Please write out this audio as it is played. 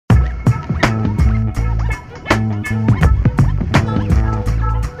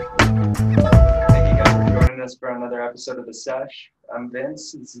us for another episode of the Sesh. I'm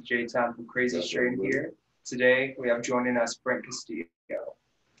Vince. This is J-Town from Crazy Strain here. Today we have joining us Brent Castillo.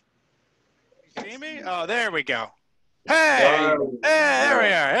 See me? Oh, there we go. Hey, there we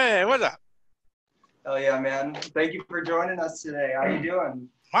are. Hey, what's up? Oh yeah, man. Thank you for joining us today. How you doing?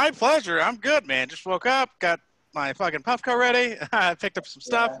 My pleasure. I'm good, man. Just woke up, got my fucking Puffco ready. I picked up some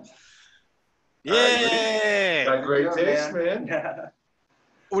stuff. Yeah. Got great taste, man.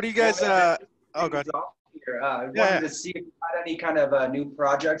 What do you guys? Oh, God. I wanted to see if you had any kind of new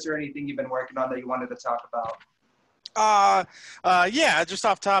projects or anything you've been working on that you wanted to talk about. Yeah, just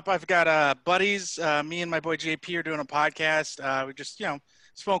off top, I've got buddies. Me and my boy JP are doing a podcast. We just,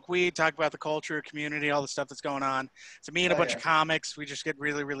 smoke weed, talk about the culture, community, all the stuff that's going on. So me and a bunch of comics, we just get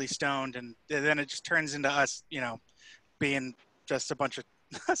really, really stoned, and then it just turns into us, being just a bunch of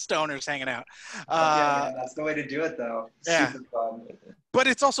stoners hanging out. Man, that's the way to do it, though. Yeah. Super fun. But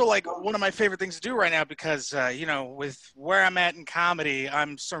it's also like one of my favorite things to do right now because, with where I'm at in comedy,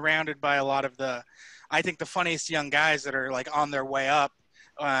 I'm surrounded by a lot of I think the funniest young guys that are like on their way up.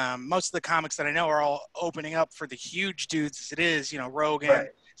 Most of the comics that I know are all opening up for the huge dudes as it is, Rogan,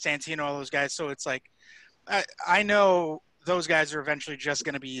 Santino, all those guys. So it's like, I know those guys are eventually just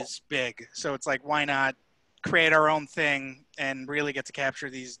going to be as big. So it's like, why not create our own thing and really get to capture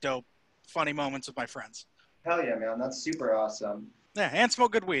these dope, funny moments with my friends. Hell yeah, man. That's super awesome. Yeah, and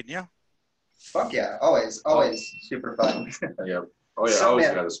smoke good weed, yeah. Fuck yeah. Always super fun. Yep. Oh yeah, So, always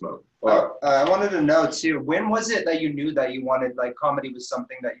man, gotta smoke. I wanted to know too, when was it that you knew that you wanted, like, comedy was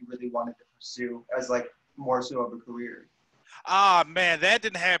something that you really wanted to pursue as like more so of a career? Man, that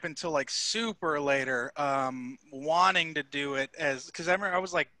didn't happen till like super later. Wanting to do it because I remember I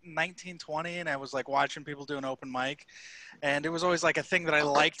was like 19, 20 and I was like watching people do an open mic, and it was always like a thing that I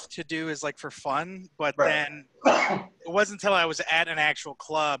liked to do is like for fun. But then it wasn't until I was at an actual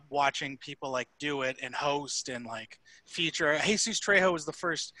club watching people like do it and host and like feature. Jesus Trejo was the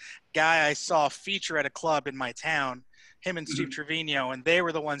first guy I saw feature at a club in my town. Him and Steve Trevino, and they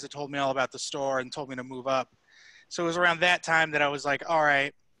were the ones that told me all about the store and told me to move up. So it was around that time that I was like, all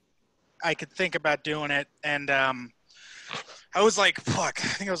right, I could think about doing it. And I was like, fuck, I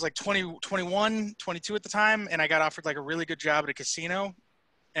think I was like 20, 21, 22 at the time. And I got offered like a really good job at a casino.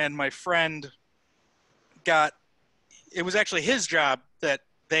 And my friend it was actually his job that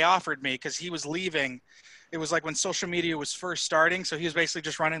they offered me because he was leaving. It was like when social media was first starting. So he was basically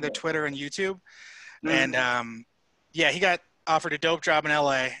just running their Twitter and YouTube. And he got offered a dope job in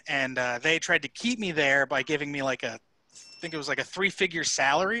LA, and they tried to keep me there by giving me like I think it was like a 3-figure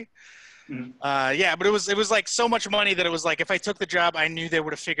salary. But it was like so much money that it was like if I took the job, I knew they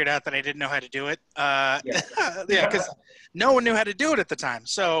would have figured out that I didn't know how to do it. Because no one knew how to do it at the time.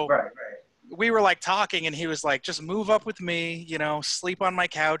 So we were like talking, and he was like, just move up with me, sleep on my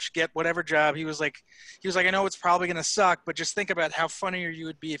couch, get whatever job. He was like, I know it's probably going to suck, but just think about how funnier you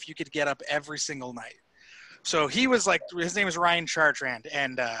would be if you could get up every single night. So he was like, his name is Ryan Chartrand,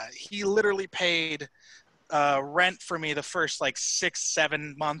 and he literally paid rent for me the first like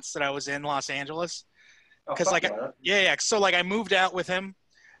 6-7 months that I was in Los Angeles. Because So like I moved out with him,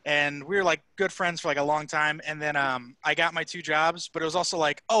 and we were like good friends for like a long time. And then I got my 2 jobs, but it was also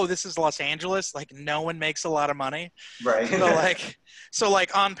like, oh, this is Los Angeles. Like no one makes a lot of money. Right. So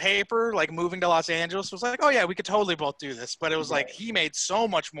like on paper, like moving to Los Angeles was like, oh yeah, we could totally both do this. But it was like he made so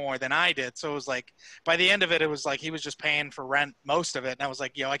much more than I did. So it was like by the end of it, it was like he was just paying for rent most of it. And I was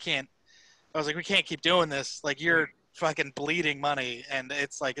like, we can't keep doing this. Like you're fucking bleeding money. And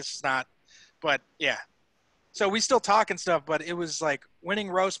it's like, it's just not. But yeah. So we still talk and stuff, but it was like winning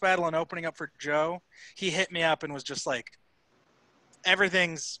roast battle and opening up for Joe. He hit me up and was just like,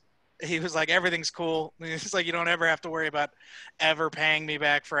 everything's cool. He's like, you don't ever have to worry about ever paying me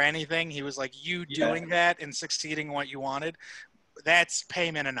back for anything. He was like, you doing that and succeeding in what you wanted, that's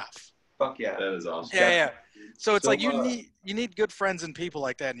payment enough. Fuck yeah. That is awesome. Yeah. So it's like you need good friends and people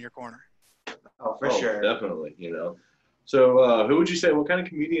like that in your corner. Oh, for sure. Definitely, So who would you say, what kind of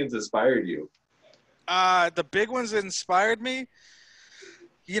comedians inspired you? The big ones that inspired me,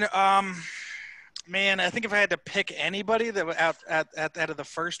 man, I think if I had to pick anybody that was out of the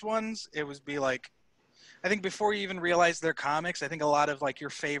first ones, it would be like, I think before you even realize they're comics, I think a lot of like your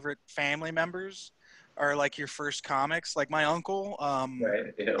favorite family members are like your first comics. Like my uncle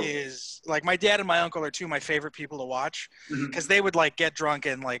is like, my dad and my uncle are 2 of my favorite people to watch because they would like get drunk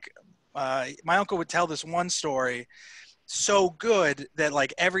and like my uncle would tell this one story so good that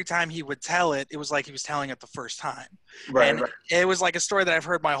like every time he would tell it, it was like he was telling it the first time. It was like a story that I've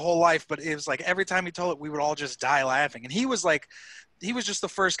heard my whole life, but it was like every time he told it, we would all just die laughing. And he was like he was just the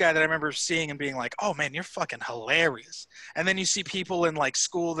first guy that I remember seeing and being like, oh man, you're fucking hilarious. And then you see people in like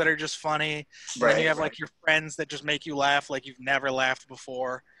school that are just funny. And then you have like your friends that just make you laugh like you've never laughed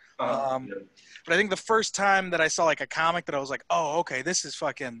before. But I think the first time that I saw like a comic that I was like, oh, okay, this is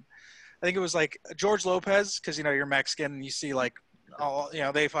fucking, I think it was like George Lopez, because, you know, you're Mexican and you see like, oh, you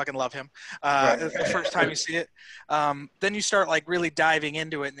know, they fucking love him. The first time you see it. Then you start like really diving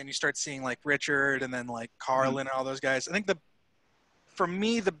into it, and then you start seeing like Richard and then like Carlin and all those guys. I think for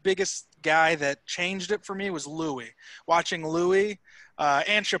me, the biggest guy that changed it for me was Louis. Watching Louis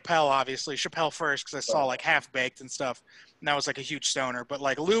and Chappelle, obviously. Chappelle first, because I saw like Half Baked and stuff, and that was like a huge stoner. But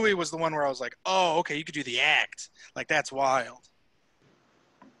like Louis was the one where I was like, oh, okay, you could do the act. Like, that's wild.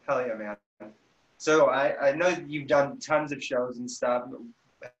 Hell yeah, man. So I know you've done tons of shows and stuff.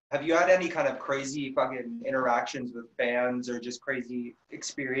 Have you had any kind of crazy fucking interactions with fans or just crazy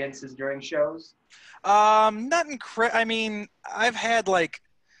experiences during shows? Nothing I mean, I've had like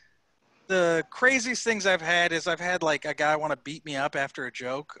the craziest things I've had is I've had like a guy want to beat me up after a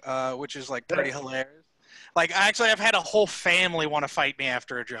joke, which is like pretty hilarious. Like, actually, I've had a whole family want to fight me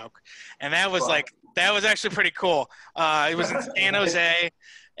after a joke, and that was that was actually pretty cool. It was in San Jose,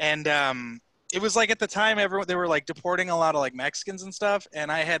 and it was like at the time they were like deporting a lot of like Mexicans and stuff,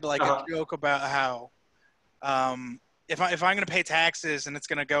 and I had like a joke about how if I'm going to pay taxes and it's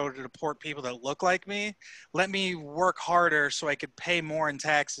going to go to deport people that look like me, let me work harder so I could pay more in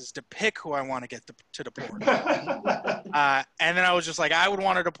taxes to pick who I want to get to deport. And then I was just like, I would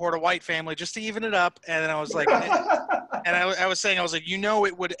want to deport a white family just to even it up. And then I was like, and I was saying, I was like, you know,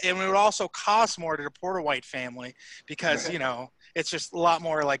 it would also cost more to deport a white family because, you know, it's just a lot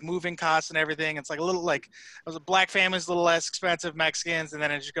more like moving costs and everything. It's like a little like, it was a black family's a little less expensive, Mexicans, and then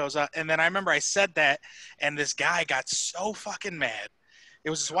it just goes up. And then I remember I said that, and this guy got so fucking mad. It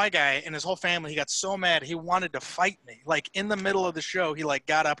was this white guy and his whole family. He got so mad he wanted to fight me. Like in the middle of the show, he like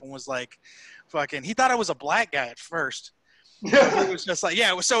got up and was like, fucking. He thought I was a black guy at first. It was just like,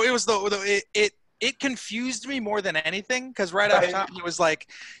 yeah. So it was it confused me more than anything because right off top he was like,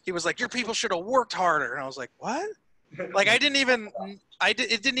 your people should have worked harder, and I was like, what? Like I couldn't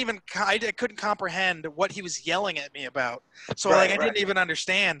comprehend what he was yelling at me about. So I didn't even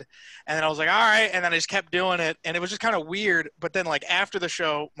understand. And then I was like, all right. And then I just kept doing it. And it was just kind of weird. But then like after the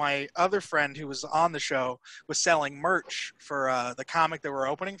show, my other friend who was on the show was selling merch for the comic that we're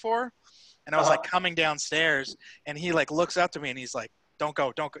opening for. And I was like coming downstairs, and he like looks up to me and he's like, don't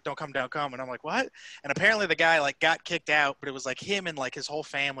come down, come. And I'm like, what? And apparently the guy like got kicked out, but it was like him and like his whole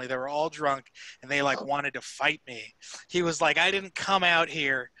family. They were all drunk and they like wanted to fight me. He was like, I didn't come out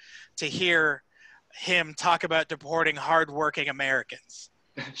here to hear him talk about deporting hardworking Americans.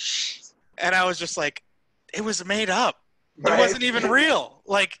 And I was just like, it was made up. It wasn't even real.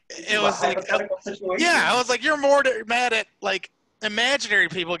 Like it was like, yeah, I was like, you're more mad at like imaginary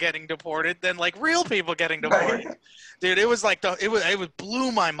people getting deported than like real people getting deported. Dude, it was like it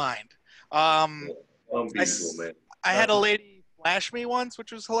blew my mind. Unbeatable, man. I had a lady flash me once,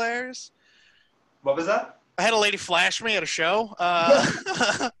 which was hilarious. What was that? I had a lady flash me at a show.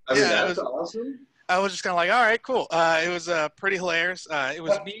 That's awesome. I was just kind of like, all right, cool. It was pretty hilarious. It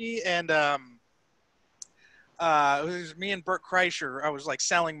was me and Bert Kreischer. I was like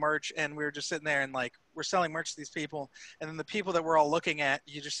selling merch, and we were just sitting there and like we're selling merch to these people, and then the people that we're all looking at,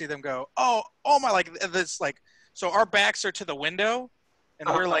 you just see them go, oh my, like this, like, so our backs are to the window, and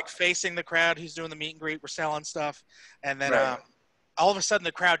we're like facing the crowd who's doing the meet and greet. We're selling stuff, and then all of a sudden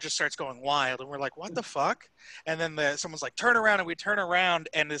the crowd just starts going wild, and we're like, what the fuck? And then someone's like, turn around, and we turn around,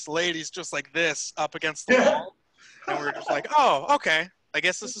 and this lady's just like this up against the wall, and we're just like, oh, okay, I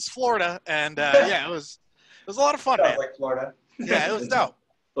guess this is Florida, and yeah, it was a lot of fun, man. Like Florida. Yeah, it was dope.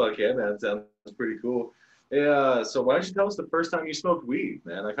 Fuck yeah, man. That sounds pretty cool. Yeah, so why don't you tell us the first time you smoked weed,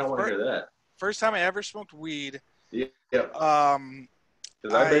 man? I kind of want to hear that. First time I ever smoked weed. Yeah. Because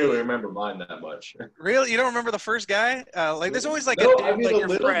I barely remember mine that much. Really? You don't remember the first guy? Like, there's always like a dude, like your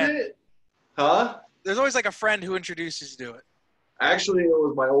friend. Bit. Huh? There's always like a friend who introduces you to it. Actually, it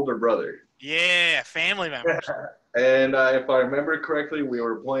was my older brother. Yeah, family members. And if I remember correctly, we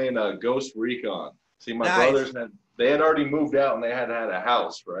were playing Ghost Recon. See, my brothers had already moved out, and they had a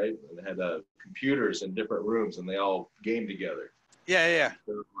house, right? And they had computers in different rooms, and they all gamed together. Yeah.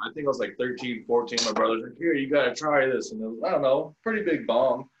 So I think I was like 13, 14. My brother's like, here, you got to try this. And it was, I don't know, pretty big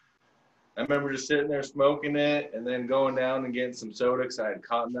bomb. I remember just sitting there smoking it and then going down and getting some soda because I had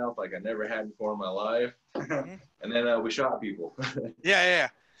cotton mouth like I never had before in my life. And then we shot people. Yeah,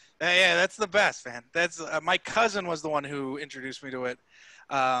 that's the best, man. That's my cousin was the one who introduced me to it.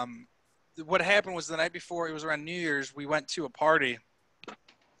 What happened was the night before, it was around New Year's, we went to a party.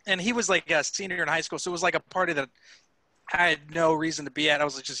 And he was like a senior in high school, so it was like a party that I had no reason to be at. I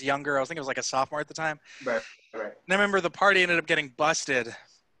was just younger. I think I was like a sophomore at the time. Right. And I remember the party ended up getting busted,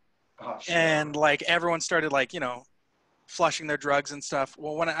 Oh shit. and like everyone started like, flushing their drugs and stuff.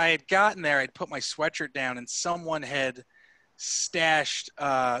 Well, when I had gotten there, I'd put my sweatshirt down, and someone had stashed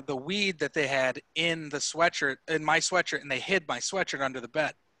the weed that they had in my sweatshirt, and they hid my sweatshirt under the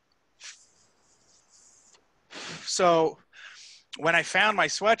bed. So when I found my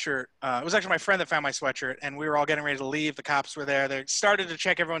sweatshirt, it was actually my friend that found my sweatshirt, and we were all getting ready to leave. The cops were there. They started to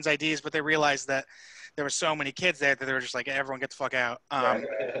check everyone's IDs, but they realized that there were so many kids there that they were just like, everyone get the fuck out. Right.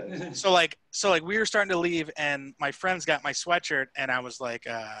 So we were starting to leave, and my friends got my sweatshirt, and I was like,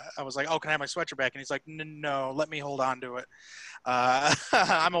 oh, can I have my sweatshirt back? And he's like, no, let me hold on to it.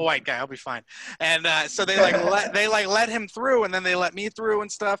 I'm a white guy, I'll be fine. And so they let him through, and then they let me through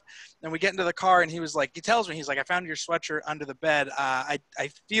and stuff. And we get into the car, and he tells me, he's like, I found your sweatshirt under the bed. I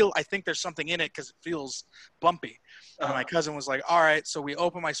think there's something in it because it feels bumpy. And my cousin was like, all right. So we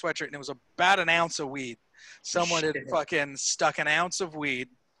opened my sweatshirt, and it was about an ounce of weed. Someone had fucking stuck an ounce of weed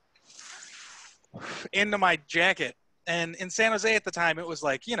into my jacket. And in San Jose at the time, it was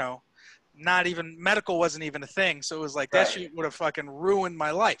like, not even medical wasn't even a thing. So it was like, that shit would have fucking ruined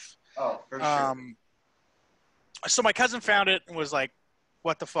my life. Oh, for sure. So my cousin found it and was like,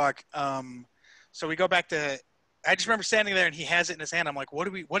 what the fuck? So we go back to, I just remember standing there, and he has it in his hand. I'm like, what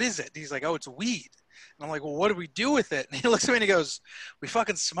is it? And he's like, oh, it's weed. And I'm like, well, what do we do with it? And he looks at me and he goes, we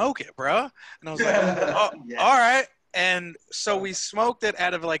fucking smoke it, bro. And I was like, oh, Yes. all right. And so we smoked it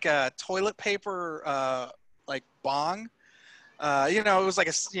out of like a toilet paper, like bong. It was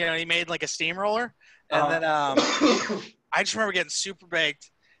like he made like a steamroller. And then I just remember getting super baked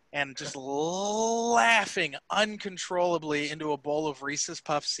and just laughing uncontrollably into a bowl of Reese's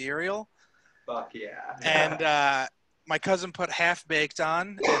Puff cereal. Fuck yeah. And my cousin put Half Baked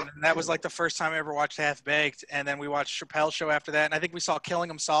on, and that was like the first time I ever watched Half Baked. And then we watched Chappelle's show after that, and I think we saw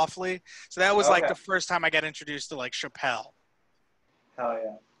Killing Him Softly. So that was like the first time I got introduced to like Chappelle. Hell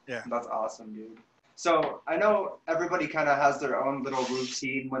yeah. Yeah. That's awesome, dude. So I know everybody kind of has their own little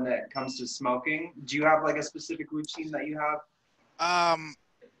routine when it comes to smoking. Do you have like a specific routine that you have?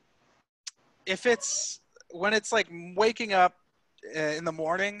 If it's when it's like waking up in the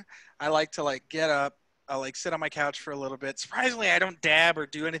morning, I like to like get up. I'll like sit on my couch for a little bit. Surprisingly, I don't dab or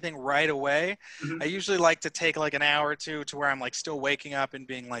do anything right away. Mm-hmm. I usually like to take like an hour or two to where I'm like still waking up and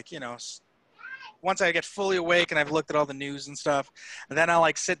being like, once I get fully awake and I've looked at all the news and stuff, and then I'll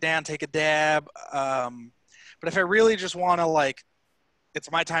like sit down, take a dab. But if I really just want to like, it's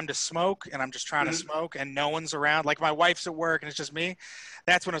my time to smoke and I'm just trying to smoke and no one's around, like my wife's at work and it's just me,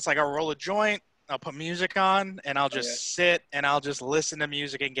 that's when it's like I'll roll a joint, I'll put music on, and I'll just sit and I'll just listen to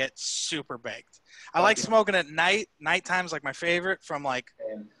music and get super baked. I like smoking at night. Nighttime's like my favorite. From like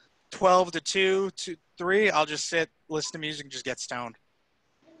 12 to 2 to 3, I'll just sit, listen to music, and just get stoned.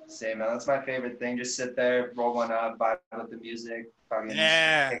 Same, man. That's my favorite thing. Just sit there, roll one up, vibe with the music. Fucking take a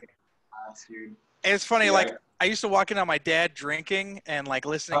class, dude. And it's funny, like I used to walk in on my dad drinking and like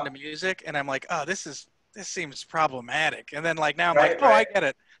listening to music, and I'm like, oh, this seems problematic. And then like now I'm like, oh, I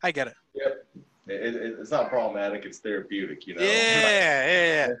get it. Yep. It's not problematic. It's therapeutic,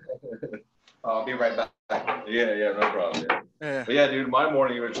 Yeah. I'll be right back. Yeah, no problem. Yeah. But yeah, dude, my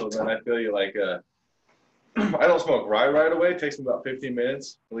morning ritual, man, I feel you like, I don't smoke right away. It takes me about 15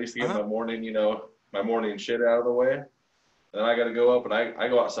 minutes, at least to get my morning, my morning shit out of the way. Then I got to go up and I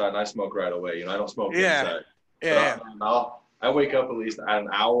go outside and I smoke right away. I don't smoke inside. Yeah. I wake up at least an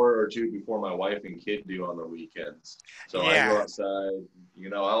hour or two before my wife and kid do on the weekends. So I go outside,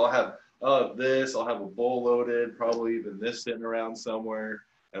 I'll have this, I'll have a bowl loaded, probably even this sitting around somewhere,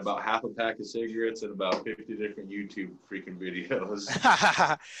 and about half a pack of cigarettes and about 50 different YouTube freaking videos.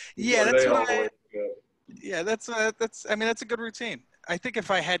 That's a good routine. I think if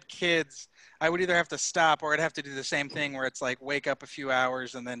I had kids, I would either have to stop or I'd have to do the same thing where it's like wake up a few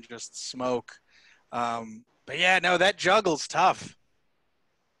hours and then just smoke. But yeah, no, that juggle's tough.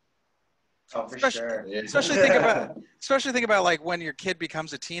 Oh, for sure. Especially think about like when your kid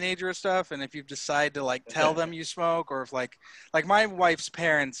becomes a teenager or stuff, and if you decide to like tell them you smoke, or if like my wife's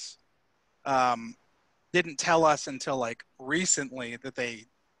parents didn't tell us until like recently that they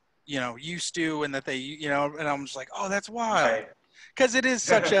used to, and that they and I'm just like, oh, that's wild, because it is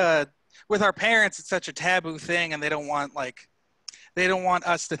such a, with our parents, it's such a taboo thing, and they don't want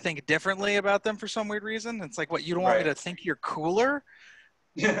us to think differently about them for some weird reason. It's like, what, you don't want me to think you're cooler?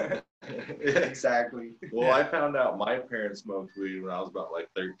 Yeah, exactly. Well, I found out my parents smoked weed when I was about like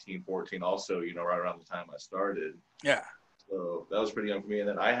 13, 14 also, right around the time I started. Yeah. So that was pretty young for me. And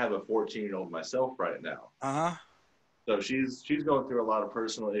then I have a 14-year-old myself right now. So she's going through a lot of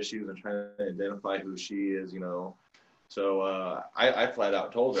personal issues and trying to identify who she is, So I flat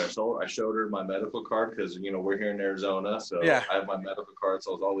out told her. I showed her my medical card because we're here in Arizona, so Yeah. I have my medical card.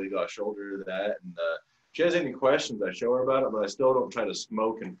 So I was all legal. I showed her that, and if she has any questions, I show her about it, but I still don't try to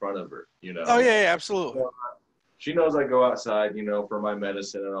smoke in front of her. Oh yeah, yeah, absolutely. So, she knows I go outside, for my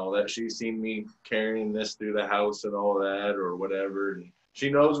medicine and all that. She's seen me carrying this through the house and all that, or whatever, and she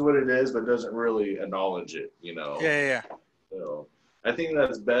knows what it is, but doesn't really acknowledge it. Yeah, yeah, yeah. So I think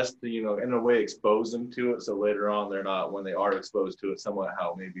that's best to, in a way, expose them to it. So later on, they're not, when they are exposed to it, somewhat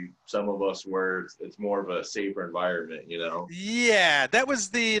how maybe some of us were, it's more of a safer environment, Yeah, that was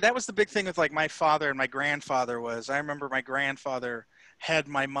the big thing with like my father and my grandfather was. I remember my grandfather had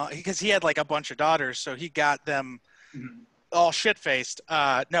my mom because he had like a bunch of daughters, so he got them all shit faced.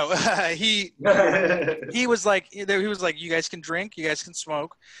 No, he was like, you guys can drink, you guys can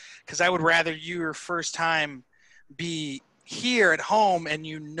smoke, because I would rather your first time be here at home and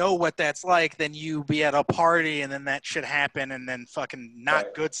what that's like than you be at a party and then that shit happen and then fucking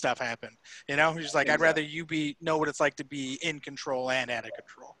not good stuff happen. He's like, I'd rather you know what it's like to be in control and out of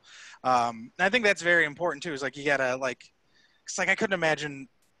control. And I think that's very important too. Is like you gotta it's like I couldn't imagine.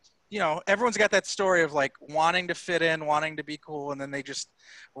 Everyone's got that story of like wanting to fit in, wanting to be cool, and then they just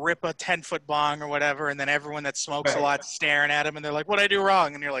rip a 10-foot bong or whatever, and then everyone that smokes a lot staring at them, and they're like, "What'd I do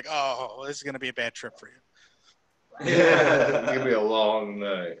wrong?" And you're like, "Oh, this is gonna be a bad trip for you." Yeah, it's gonna be a long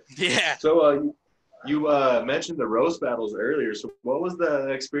night. Yeah. So you mentioned the roast battles earlier. So what was the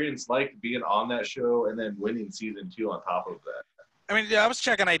experience like being on that show and then winning season 2 on top of that? I mean, I was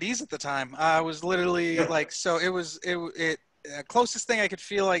checking IDs at the time. I was literally like, so it closest thing I could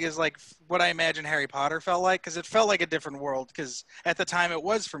feel like is like what I imagine Harry Potter felt like, because it felt like a different world. Because at the time it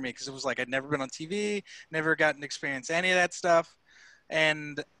was for me, because it was like I'd never been on TV, never gotten to experience any of that stuff.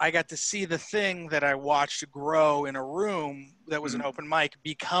 And I got to see the thing that I watched grow in a room that was an open mic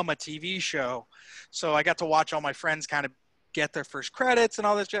become a TV show. So I got to watch all my friends kind of get their first credits and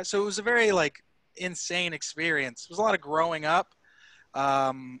all this jazz. So it was a very like insane experience. It was a lot of growing up.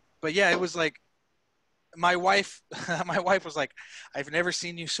 But yeah, it was like my wife was like, I've never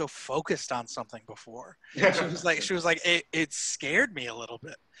seen you so focused on something before. She was like, it scared me a little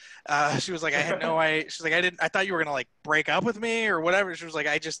bit. She was like, I thought you were gonna like break up with me or whatever. She was like,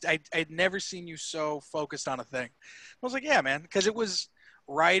 I'd never seen you so focused on a thing. I was like, yeah, man, because it was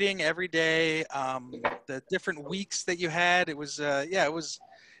writing every day, the different weeks that you had. It was it was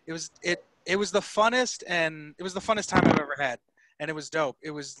the funnest, and it was the funnest time I've ever had, and it was dope.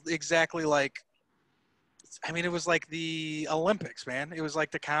 It was exactly like, I mean, it was like the Olympics, man. It was like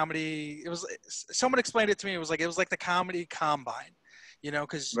the comedy. It was, someone explained it to me. It was like the comedy combine,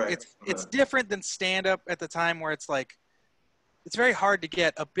 because it's different than stand up at the time, where it's like, it's very hard to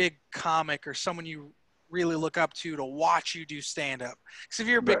get a big comic or someone you really look up to watch you do stand up. Because if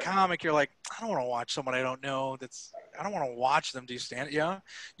you're a big comic, you're like, I don't want to watch someone I don't know. I don't want to watch them do stand up.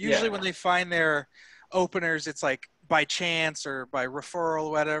 Usually when they find their openers, it's like by chance or by referral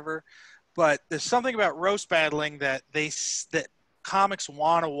or whatever. But there's something about roast battling that comics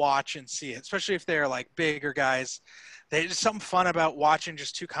want to watch and see it, especially if they're like bigger guys. There's something fun about watching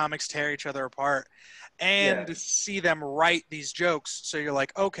just two comics tear each other apart and to see them write these jokes. So you're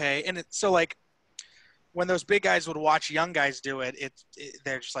like, okay. And so like when those big guys would watch young guys do it,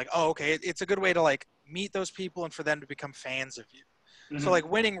 they're just like, oh, okay. It's a good way to like meet those people and for them to become fans of you. Mm-hmm. So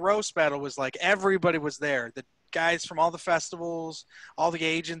like winning roast battle was like everybody was there. The guys from all the festivals, all the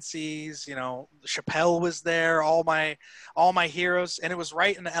agencies, Chappelle was there, all my heroes, and it was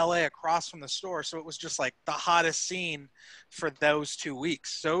right in LA across from the store. So it was just like the hottest scene for those 2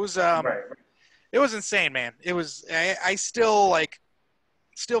 weeks. So it was it was insane, man. It was I still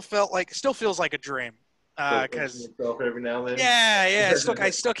feels like a dream. Because every now and then. Yeah. I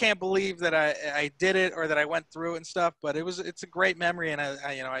still can't believe that I did it or that I went through it and stuff. But it's a great memory, and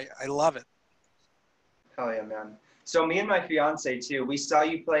I love it. Hell yeah, man. So me and my fiance too, we saw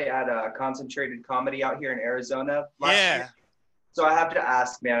you play at a Concentrated Comedy out here in Arizona last year. So I have to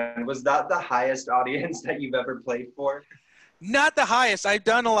ask, man, was that the highest audience that you've ever played for? Not the highest. I've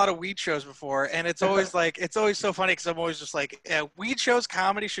done a lot of weed shows before, and it's always like, it's always so funny because I'm always just like, weed shows,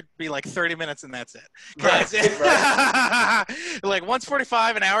 comedy should be like 30 minutes and that's it. Right. Like once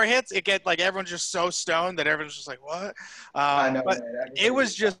 45 an hour hits, it gets like everyone's just so stoned that everyone's just like, what? I know, but man. It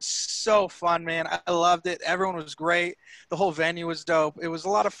was just so fun, man. I loved it. Everyone was great. The whole venue was dope. It was a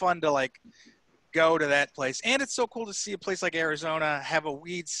lot of fun to like go to that place, and it's so cool to see a place like Arizona have a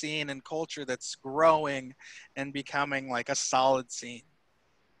weed scene and culture that's growing and becoming like a solid scene.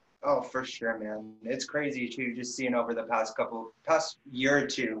 Oh, for sure, man. It's crazy too, just seeing over the past year or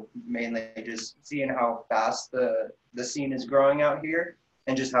two, mainly just seeing how fast the scene is growing out here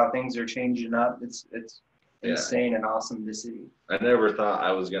and just how things are changing up. It's insane and awesome to see. I never thought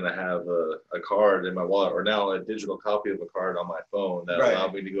I was going to have a card in my wallet, or now a digital copy of a card on my phone that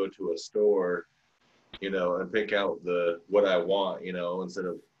allowed me to go to a store, and pick out what I want, instead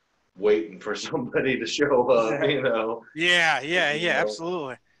of waiting for somebody to show up, Yeah,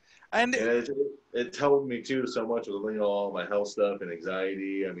 absolutely. And it's helped me too so much with all my health stuff and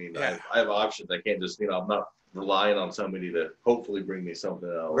anxiety. I mean, I have options. I can't just I'm not relying on somebody to hopefully bring me something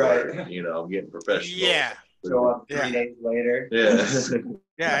out. Right. Or, I'm getting professional. Yeah. Show up 3 days later. Yeah.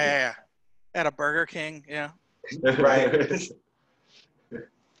 Yeah. At a Burger King, Right.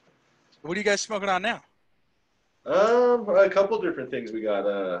 What are you guys smoking on now? A couple different things we got.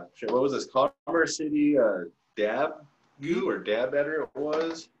 What was this? Commerce City Dab Goo or Dab Better it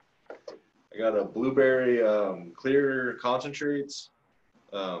was. I got a blueberry clear concentrates.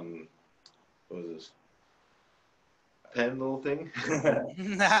 What was this? Pen little thing. Probably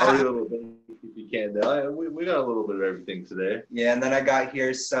a little bit if you can tell. We got a little bit of everything today. Yeah, and then I got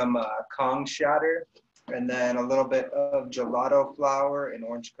here some Kong shatter, and then a little bit of gelato flower and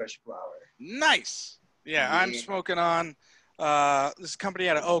orange kush flower. Nice. Yeah, I'm smoking on this company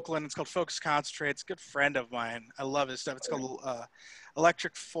out of Oakland. It's called Focus Concentrates. Good friend of mine. I love his stuff. It's called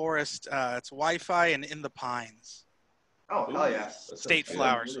Electric Forest. It's Wi-Fi and In the Pines. Oh, hell yeah. State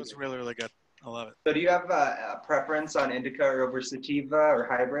flower, so it's really, really good. I love it. So do you have a preference on indica over sativa or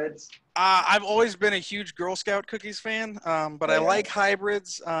hybrids? I've always been a huge Girl Scout cookies fan, but I like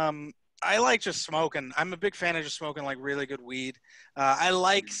hybrids. I like just smoking. I'm a big fan of just smoking like really good weed. I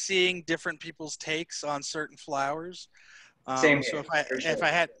like seeing different people's takes on certain flowers. Same so here, if I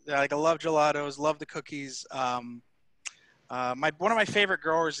had I love gelatos, love the cookies. One of my favorite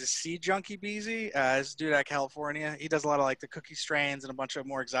growers is Seed Junkie Beezy. This dude out of California. He does a lot of like the cookie strains and a bunch of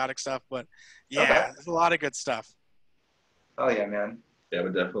more exotic stuff. But there's a lot of good stuff. Oh yeah, man. Yeah,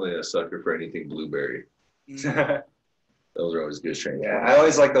 I'm definitely a sucker for anything blueberry. Those are always good strains. Yeah, I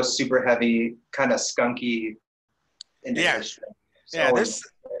always like those super heavy, kind of skunky indica strains. Yeah,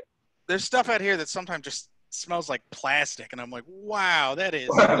 there's stuff out here that sometimes just smells like plastic, and I'm like, wow, that is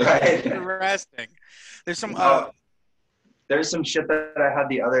interesting. There's some. There's some shit that I had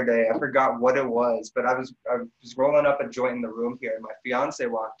the other day. I forgot what it was, but I was rolling up a joint in the room here, and my fiance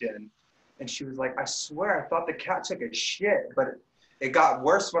walked in, and she was like, "I swear, I thought the cat took a shit, but it got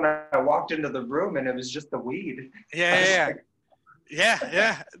worse when I walked into the room, and it was just the weed." Yeah.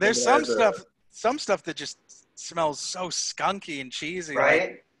 There's some stuff that just smells so skunky and cheesy,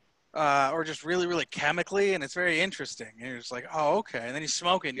 right? Or just really, really chemically, and it's very interesting. And you're just like, oh, okay. And then you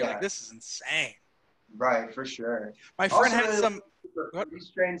smoke it, and you're like, this is insane. Right, for sure. My friend had some these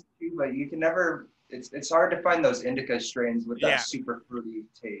strains too, but you can never. It's hard to find those indica strains with that super fruity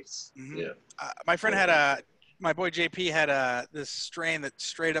taste. Mm-hmm. Yeah. My friend had my boy JP had this strain that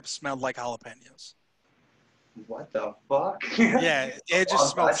straight up smelled like jalapenos. What the fuck? Yeah, it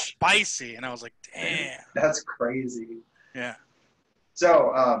just smelled spicy, and I was like, damn. That's crazy. Yeah.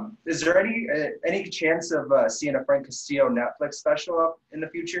 So, is there any chance of seeing a Frank Castillo Netflix special up in the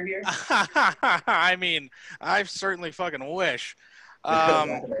future here? I mean, I certainly fucking wish.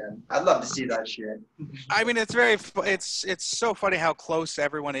 Man, I'd love to see that shit. I mean, it's so funny how close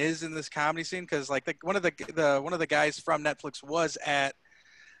everyone is in this comedy scene, because like one of the guys from Netflix was at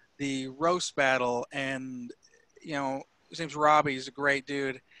the roast battle, and his name's Robbie. He's a great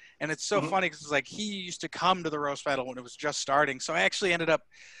dude. And it's so funny because it's like he used to come to the roast battle when it was just starting. So I actually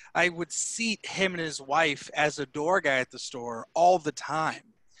I would seat him and his wife as a door guy at the store all the time.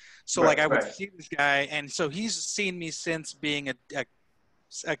 So I would see this guy, and so he's seen me since being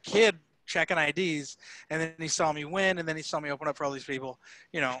a kid checking IDs, and then he saw me win, and then he saw me open up for all these people,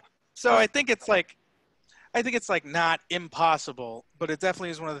 So I think it's like not impossible, but it definitely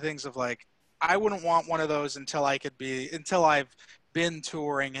is one of the things of like, I wouldn't want one of those until I've been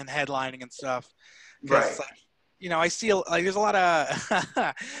touring and headlining and stuff. Right. It's like, I see like there's a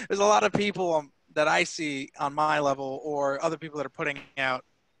lot of people that I see on my level or other people that are putting out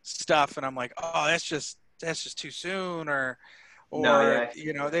stuff, and I'm like, oh, that's just too soon, or there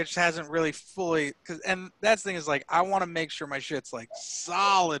just hasn't really fully. And that's the thing is like, I want to make sure my shit's like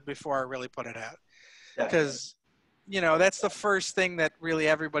solid before I really put it out, because that's the first thing that really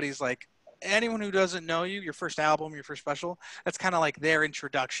everybody's like. Anyone who doesn't know you, your first album, your first special, that's kind of like their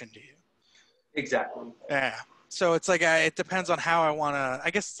introduction to you. Exactly. Yeah. So it's like, it depends on how I want to, I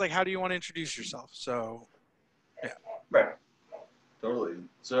guess it's like, how do you want to introduce yourself? So, yeah. Right. Totally.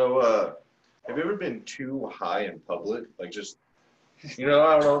 So, have you ever been too high in public? Like just, I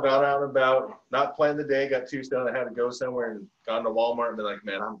don't know, gone out and about, not planned the day, got too stoned, I had to go somewhere and gone to Walmart and been like,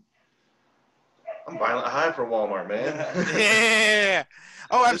 man, I'm violent high for Walmart, man. Yeah.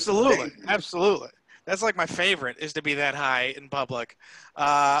 Oh, absolutely. Absolutely. That's like my favorite, is to be that high in public.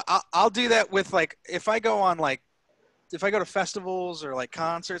 I'll do that with like if I go to festivals or like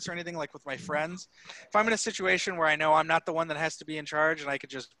concerts or anything like with my friends. If I'm in a situation where I know I'm not the one that has to be in charge and I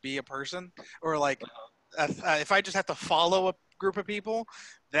could just be a person, or like if I just have to follow a group of people,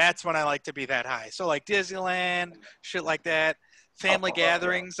 that's when I like to be that high. So like Disneyland, shit like that. Family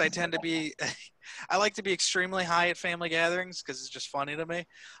gatherings, I tend to be. I like to be extremely high at family gatherings because it's just funny to me.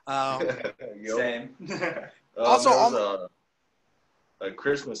 Same. Also, there was a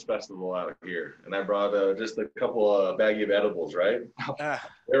Christmas festival out here, and I brought just a couple baggie of edibles, right?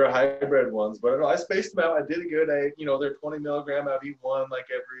 They were hybrid ones, but I spaced them out. I did it good. They're 20 milligram. I'd eat one like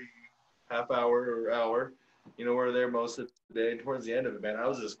every half hour or hour. We're there most of the day. And towards the end of it, man, I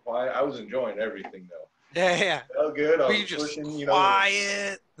was just quiet. I was enjoying everything, though. Yeah. Felt good. I was just pushing,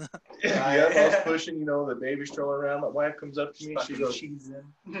 quiet. Yeah, I was pushing, the baby stroller around. My wife comes up to me. She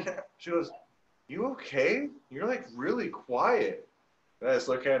goes, "You okay? You're like really quiet." And I just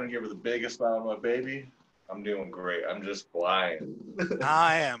look at her and give her the biggest smile. I'm like, "Baby, I'm doing great. I'm just flying."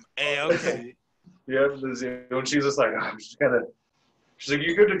 I am A-okay. Yeah, and she's just like, I'm just kind of. She's like,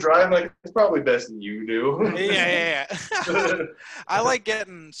 "You good to drive?" I'm like, it's probably best that you do. Yeah. I like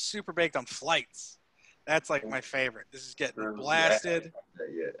getting super baked on flights. That's like my favorite. This is getting blasted.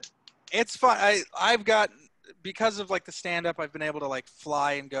 Yeah. It's fun. I've got, because of like the stand-up, I've been able to like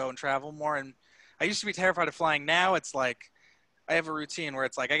fly and go and travel more. And I used to be terrified of flying. Now it's like I have a routine where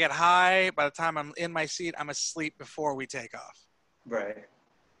it's like I get high. By the time I'm in my seat, I'm asleep before we take off. Right.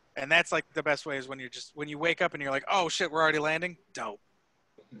 And that's like the best way is when you wake up and you're like, oh shit, we're already landing. Dope.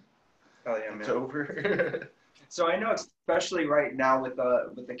 Oh yeah, man. It's over. So I know, especially right now with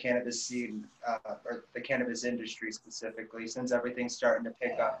the cannabis scene, or the cannabis industry specifically, since everything's starting to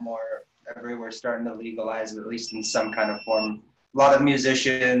pick up more, everywhere's starting to legalize it, at least in some kind of form. A lot of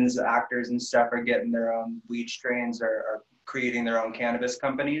musicians, actors, and stuff are getting their own weed strains or are creating their own cannabis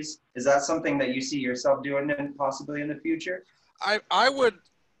companies. Is that something that you see yourself doing possibly in the future? I would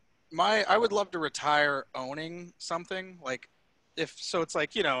love to retire owning something. Like it's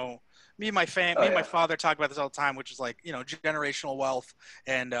like, me and my father talk about this all the time, which is like, generational wealth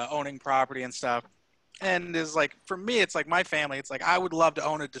and owning property and stuff. And is like, for me, it's like my family. It's like I would love to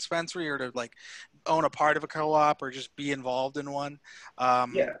own a dispensary or to like own a part of a co-op or just be involved in one.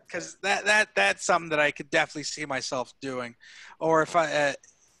 Because that's something that I could definitely see myself doing. Or if I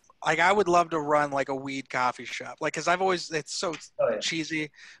would love to run like a weed coffee shop, like, cause it's so cheesy,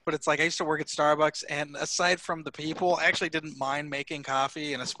 but it's like I used to work at Starbucks, and aside from the people, I actually didn't mind making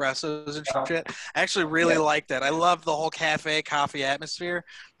coffee and espressos and shit. I actually really liked that. I love the whole cafe coffee atmosphere.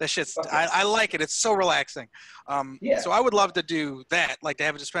 That shit's, I like it. It's so relaxing. So I would love to do that, like to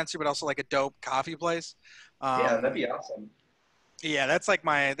have a dispensary, but also like a dope coffee place. That'd be awesome. Yeah, that's like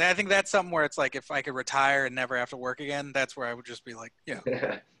I think that's something where it's like, if I could retire and never have to work again, that's where I would just be like,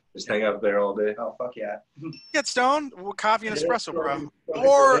 Just hang out there all day. Oh, fuck yeah. Get stoned, coffee and espresso, bro.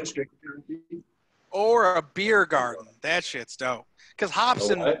 Or a beer garden. That shit's dope. Because hops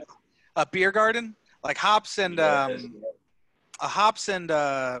and a beer garden, like hops and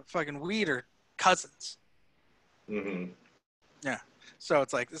fucking weed are cousins. Mm-hmm. Yeah. So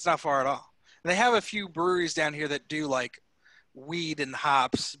it's like, it's not far at all. And they have a few breweries down here that do like weed and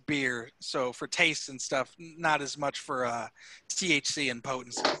hops beer, so for taste and stuff, not as much for THC and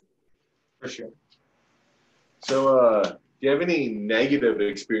potency. For sure. So do you have any negative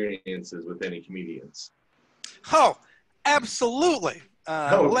experiences with any comedians? Oh, absolutely.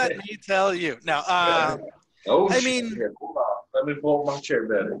 Let me tell you. Now, let me pull up my chair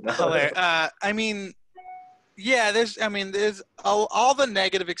better. There's all the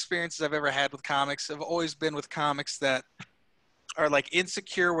negative experiences I've ever had with comics have always been with comics that are like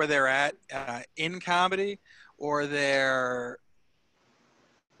insecure where they're at in comedy, or they're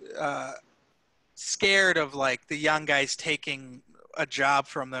scared of like the young guys taking a job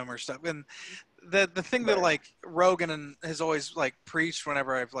from them or stuff. And the thing that like Rogan has always like preached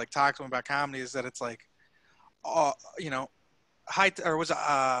whenever I've like talked to him about comedy is that it's like, high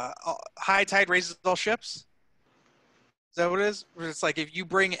tide raises all ships. Is that what it is? It's like if you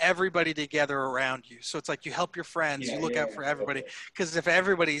bring everybody together around you. So it's like you help your friends, you look out for everybody. Because if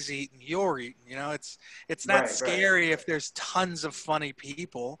everybody's eating, you're eating. It's not scary if there's tons of funny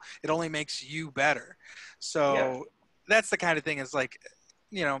people. It only makes you better. So that's the kind of thing is like,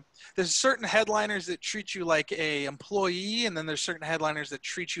 there's certain headliners that treat you like a employee, and then there's certain headliners that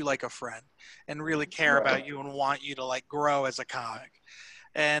treat you like a friend and really care about you and want you to like grow as a comic.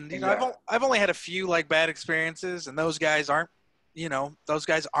 And I've only had a few like bad experiences, and those guys aren't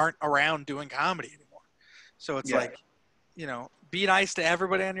around doing comedy anymore. So it's like, be nice to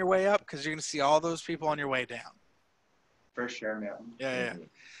everybody on your way up because you're gonna see all those people on your way down. For sure, man. Yeah.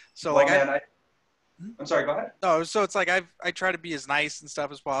 So Well, like man, I'm sorry. Go ahead. so it's like I try to be as nice and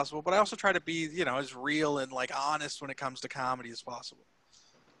stuff as possible, but I also try to be, you know, as real and like honest when it comes to comedy as possible.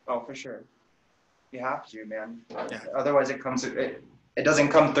 Oh, for sure. You have to, man. Yeah. Otherwise, it doesn't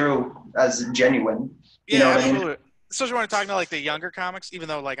come through as genuine. You Yeah, know what absolutely. I mean? Especially when I'm talking to like the younger comics, even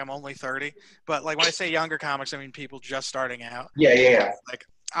though like I'm only 30, but like when I say younger comics, I mean people just starting out. Yeah. Like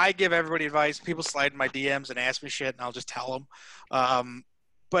I give everybody advice. People slide in my DMs and ask me shit, and I'll just tell them.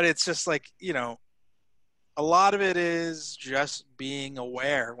 But it's just like, you know, a lot of it is just being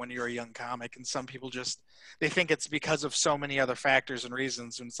aware when you're a young comic, and some people just they think it's because of so many other factors and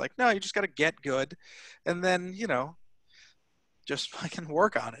reasons, and it's like, no, you just got to get good, and then, you know, just fucking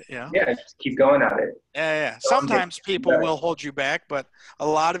work on it, you know. Yeah, just keep going at it. Yeah. Sometimes people will hold you back, but a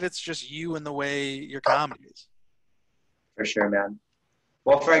lot of it's just you and the way your comedy is. For sure, man.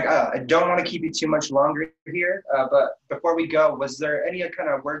 Well, Frank, I don't want to keep you too much longer here, but before we go, was there any kind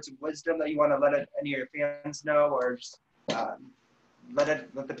of words of wisdom that you want to let any of your fans know, or just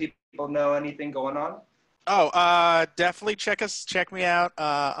let the people know anything going on? Oh, definitely check me out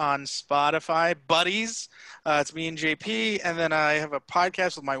on Spotify, Buddies. It's me and JP, and then I have a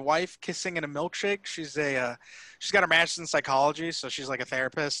podcast with my wife, Kissing in a Milkshake. She's got her master's in psychology, so she's like a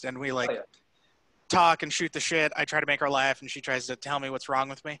therapist, and we like talk and shoot the shit. I try to make her laugh, and she tries to tell me what's wrong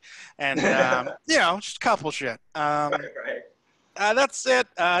with me, and you know, just a couple shit. Right. That's it.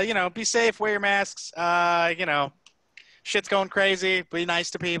 You know, be safe, wear your masks. You know, shit's going crazy. Be nice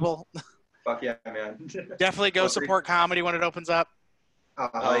to people. Fuck yeah, man. Definitely go support comedy when it opens up.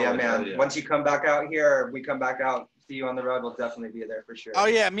 Oh yeah, man. Yeah. Once you come back out here, we come back out, see you on the road, we'll definitely be there for sure. Oh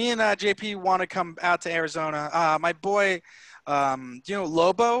yeah, me and JP want to come out to Arizona. My boy, you know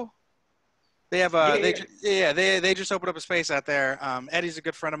Lobo? They have they just opened up a space out there. Eddie's a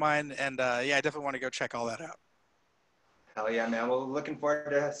good friend of mine, and yeah, I definitely want to go check all that out. Hell yeah, man. Well, looking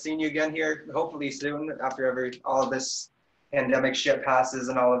forward to seeing you again here, hopefully soon after all of this pandemic shit passes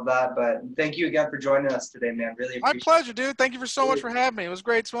and all of that. But thank you again for joining us today, man. Really appreciate it. My pleasure, dude. Thank you for so much for having me. It was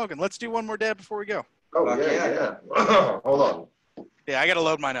great smoking. Let's do one more dab before we go. Oh, yeah. Hold on. Yeah, I got to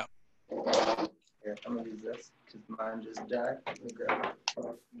load mine up. Here, I'm going to use this because mine just died. Let me grab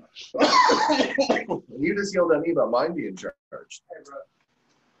it. You just yelled at me about mine being charged. Hey, bro.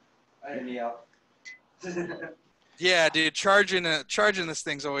 I didn't yell. Yeah, dude, charging this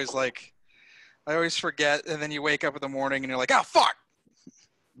thing's always like, I always forget, and then you wake up in the morning and you're like, oh, fuck!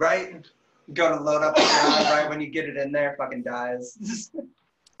 Right? Go to load up the guy, right when you get it in there, fucking dies.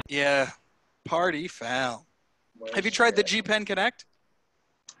 Yeah, party foul. Have you tried the G Pen Connect?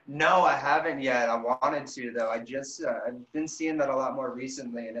 No, I haven't yet. I wanted to, though. I've been seeing that a lot more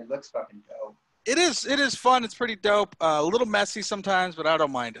recently, and it looks fucking dope. It is fun. It's pretty dope. A little messy sometimes, but I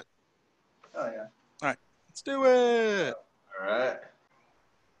don't mind it. Oh, yeah. All right, let's do it. All right.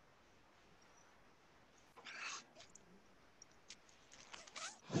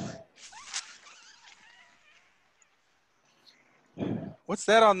 What's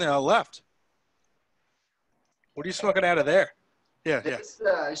that on the left? What are you smoking out of there? Yeah.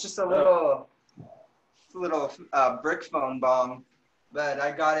 It's just a little brick phone bong, but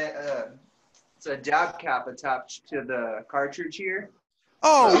I got it. It's a dab cap attached to the cartridge here.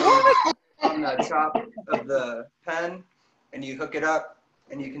 Oh, what? On the top of the pen, and you hook it up,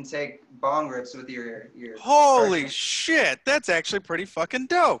 and you can take bong rips with your Holy cartridge. shit! That's actually pretty fucking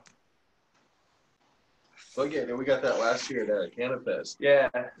dope. Well, yeah, we got that last year at CannaFest. Yeah.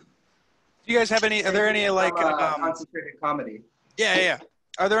 Do you guys have any? Are there any like concentrated comedy? Yeah.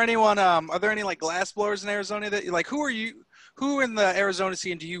 Are there any like glass blowers in Arizona that you like? Who in the Arizona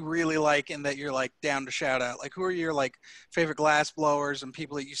scene do you really like and that you're like down to shout out? Like, who are your like favorite glass blowers and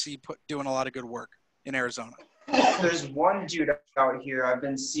people that you see doing a lot of good work in Arizona? There's one dude out here I've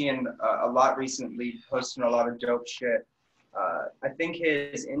been seeing a lot recently, posting a lot of dope shit. I think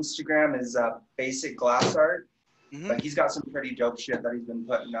his Instagram is Basic Glass Art, but he's got some pretty dope shit that he's been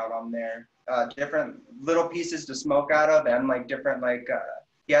putting out on there. Different little pieces to smoke out of, and like different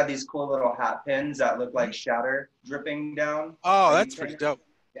he had these cool little hat pins that look like shatter dripping down. Oh, that's pretty dope.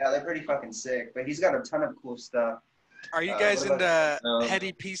 Yeah, they're pretty fucking sick. But he's got a ton of cool stuff. Are you guys into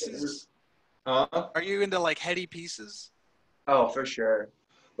heady pieces? Huh? Are you into like heady pieces? Oh, for sure.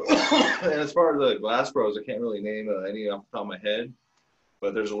 And as far as the glass bros, I can't really name any off the top of my head.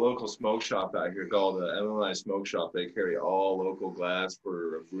 But there's a local smoke shop out here called the MMI Smoke Shop. They carry all local glass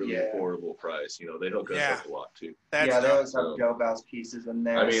for a really affordable price. You know, they hook us up a lot too. That's they dope. always have dope ass pieces in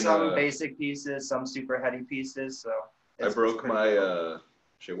there. I mean, some basic pieces, some super heady pieces. So I broke my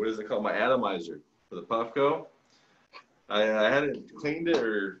what is it called? My atomizer for the Puffco. I hadn't cleaned it,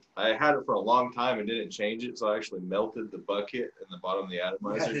 or I had it for a long time and didn't change it, so I actually melted the bucket and the bottom of the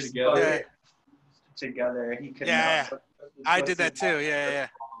atomizer together. Together, he could not. I did that too. Yeah.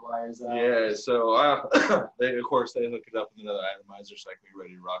 Yeah, so of course they hook it up with another atomizer so I can be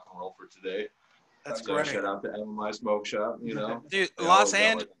ready to rock and roll for today. That's so great. Shout out to Atomize Smoke Shop, Dude, Los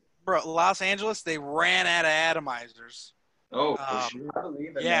Angeles, they ran out of atomizers. Oh, for sure. I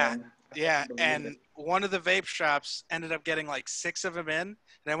believe it, yeah. man. Yeah, and one of the vape shops ended up getting like 6 of them in, and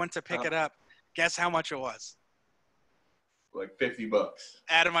I went to pick it up. Guess how much it was? Like $50.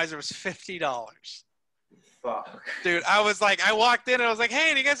 Atomizer was $50. Fuck. Dude, I was like, I walked in and I was like,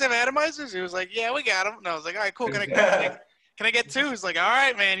 hey, do you guys have atomizers? He was like, yeah, we got them. And I was like, all right, cool. Can I get 2? He's like, all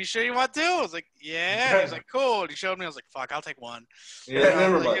right, man, you sure you want 2? I was like, yeah. And he's like, cool. And he showed me. I was like, fuck, I'll take 1. He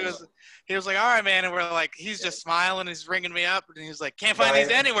was like, all right, man. And we're like, he's just smiling. He's ringing me up. And he's like, can't find these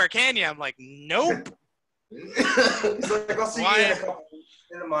anywhere, can you? I'm like, nope. He's like, I'll see you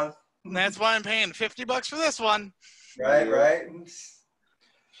in a month. And that's why I'm paying $50 for this one. Right.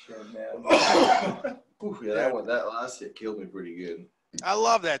 Sure, man. That last hit killed me pretty good. I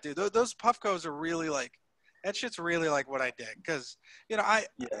love that, dude. Those Puffcos are really like, that shit's really like what I dig. Because,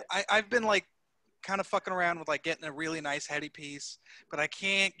 I've been like kind of fucking around with like getting a really nice heady piece, but I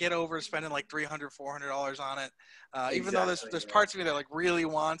can't get over spending like $300, $400 on it. Even though there's parts of me that like really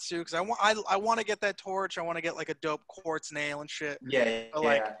wants to, because I want to get that torch. I want to get like a dope quartz nail and shit. Yeah. But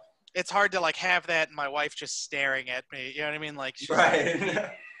like, it's hard to like have that and my wife just staring at me. You know what I mean? Like, right.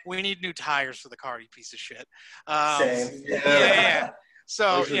 Like, we need new tires for the car, you piece of shit. Same. Yeah.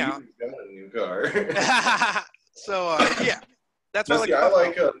 So, got a new car. So, that's why I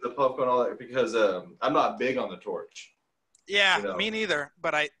like the Puffco and all that because I'm not big on the torch. Yeah, me neither.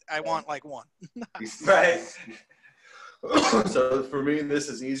 But I want like one. Right. So for me, this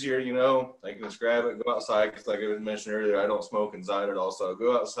is easier. I can just grab it, go outside. Because like I mentioned earlier, I don't smoke inside at all. So I'll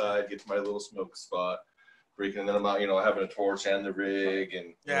go outside, get to my little smoke spot, and then I'm out, having a torch and the rig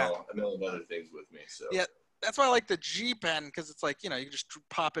and a million other things with me. So yeah. That's why I like the G pen because it's like, you can just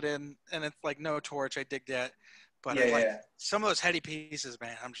pop it in and it's like no torch. I dig that. But some of those heady pieces,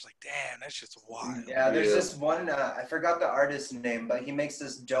 man, I'm just like, damn, that's just wild. Yeah, there's this one, I forgot the artist's name, but he makes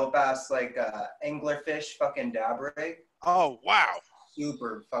this dope-ass, like, anglerfish fucking dab rig. Oh, wow.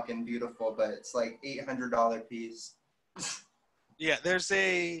 Super fucking beautiful, but it's like $800 piece. Yeah, there's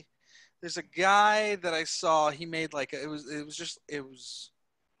a guy that I saw, he made like, it was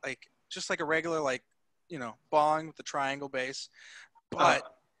like a regular, like, bong with the triangle base, but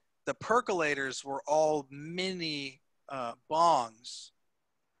the percolators were all mini bongs.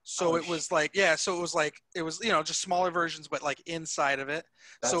 So it was like, it was just smaller versions, but like inside of it.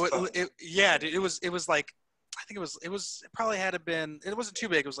 That's so it was like, I think it probably had to been, it wasn't too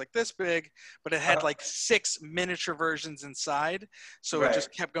big. It was like this big, but it had like 6 miniature versions inside. So it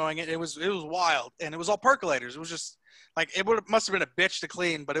just kept going. It was wild. And it was all percolators. It was just like, must have been a bitch to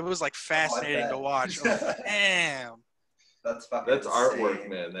clean, but it was like fascinating to watch. Like, damn. That's artwork,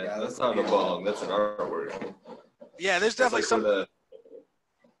 man. That's not a bong. That's an artwork. Yeah, there's definitely some. Oh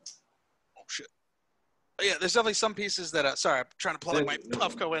shit. Yeah, there's definitely some pieces that. Sorry, I'm trying to plug my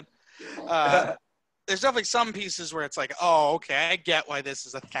Puffco in. There's definitely some pieces where it's like, oh, okay, I get why this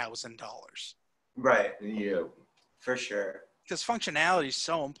is $1,000. Right. Yeah. For sure. Because functionality is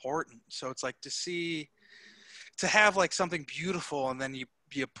so important. So it's like to have like something beautiful and then you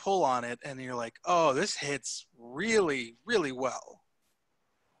pull on it and you're like, oh, this hits really, really well.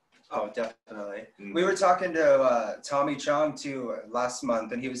 Oh, definitely. We were talking to Tommy Chong too last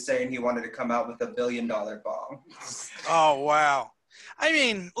month, and he was saying he wanted to come out with $1 billion bomb. Oh, wow. I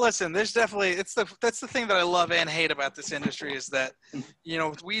mean, listen, there's definitely, that's the thing that I love and hate about this industry is that,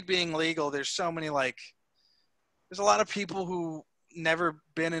 with weed being legal, there's so many there's a lot of people who never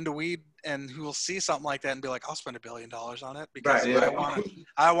been into weed and who will see something like that and be like, I'll spend $1 billion on it because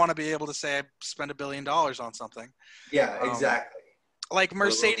I want to be able to say I spent $1 billion on something. Yeah, exactly. Like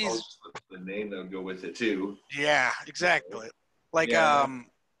Mercedes. The name that would go with it too. Yeah, exactly. Like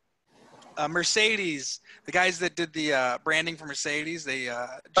Mercedes, the guys that did the branding for Mercedes, they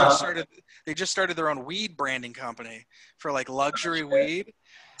just started their own weed branding company for like luxury weed.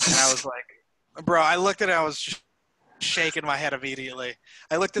 And I was like, bro, I looked at it, I was just shaking my head immediately.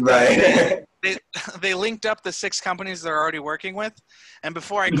 I looked at that. They linked up the 6 companies they're already working with, and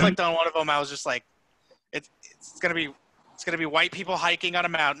before I clicked on one of them, I was just like, it's gonna be white people hiking on a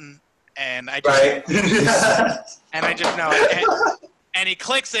mountain, and I just know it. And he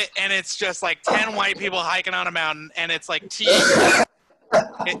clicks it, and it's just like 10 white people hiking on a mountain, and it's like it's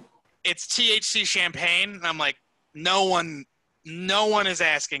THC champagne, and I'm like, no one is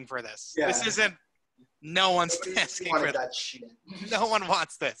asking for this. Yeah. No one's Nobody asking wanted for that. that shit. No one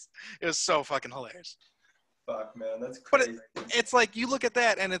wants this. It was so fucking hilarious. Fuck, man, that's But crazy. it's like you look at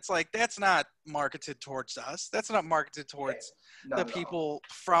that and it's like that's not marketed towards us. That's not marketed towards Not the at all. people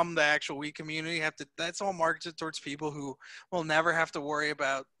from the actual weed community. That's all marketed towards people who will never have to worry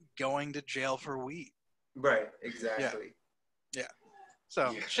about going to jail for weed. Right, exactly.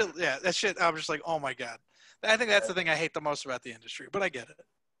 So that shit. I'm just like, oh my god. I think that's the thing I hate the most about the industry. But I get it.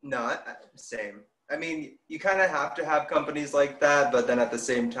 No, same. I mean, you kind of have to have companies like that, but then at the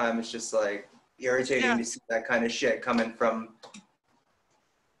same time, it's just like irritating to see that kind of shit coming from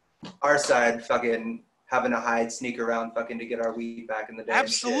our side, fucking having to hide, sneak around, fucking to get our weed back in the day.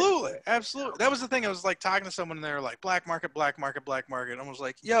 Absolutely, absolutely. That was the thing. I was like talking to someone and they were like, black market, black market, black market. And I was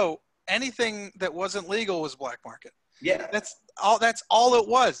like, yo, anything that wasn't legal was black market. Yeah. That's all it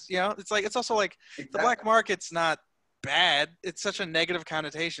was. You know, it's like, it's also like Exactly. the black market's not bad. It's such a negative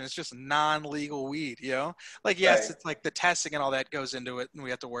connotation. It's just non-legal weed, you know? Like, yes, Right. it's like the testing and all that goes into it and we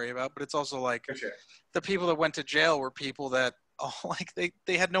have to worry about, but it's also like For sure. the people that went to jail were people that, like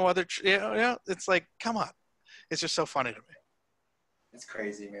they had no other, you know, it's like, come on. It's just so funny to me. It's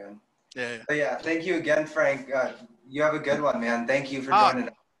crazy, man. Yeah. But yeah, thank you again, Frank. You have a good one, man. Thank you for joining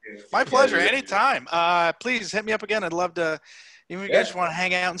us. Dude. My pleasure. Yeah, Anytime. Please hit me up again. I'd love to, even if you guys just want to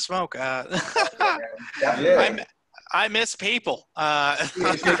hang out and smoke. Definitely. I miss people.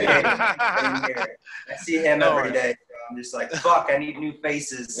 Same here. I see him every day. So I'm just like, fuck, I need new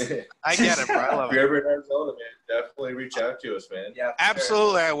faces. I get it, bro. I love If you're it. ever in Arizona, man, definitely reach out to us, man. Yeah,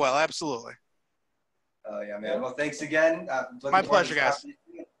 Absolutely, I will. Absolutely. Oh yeah, man. Well, thanks again. My pleasure, guys. You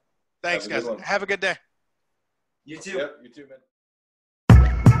Thanks, Have a good guys. one. Have a good day. too. Yep, you too, man.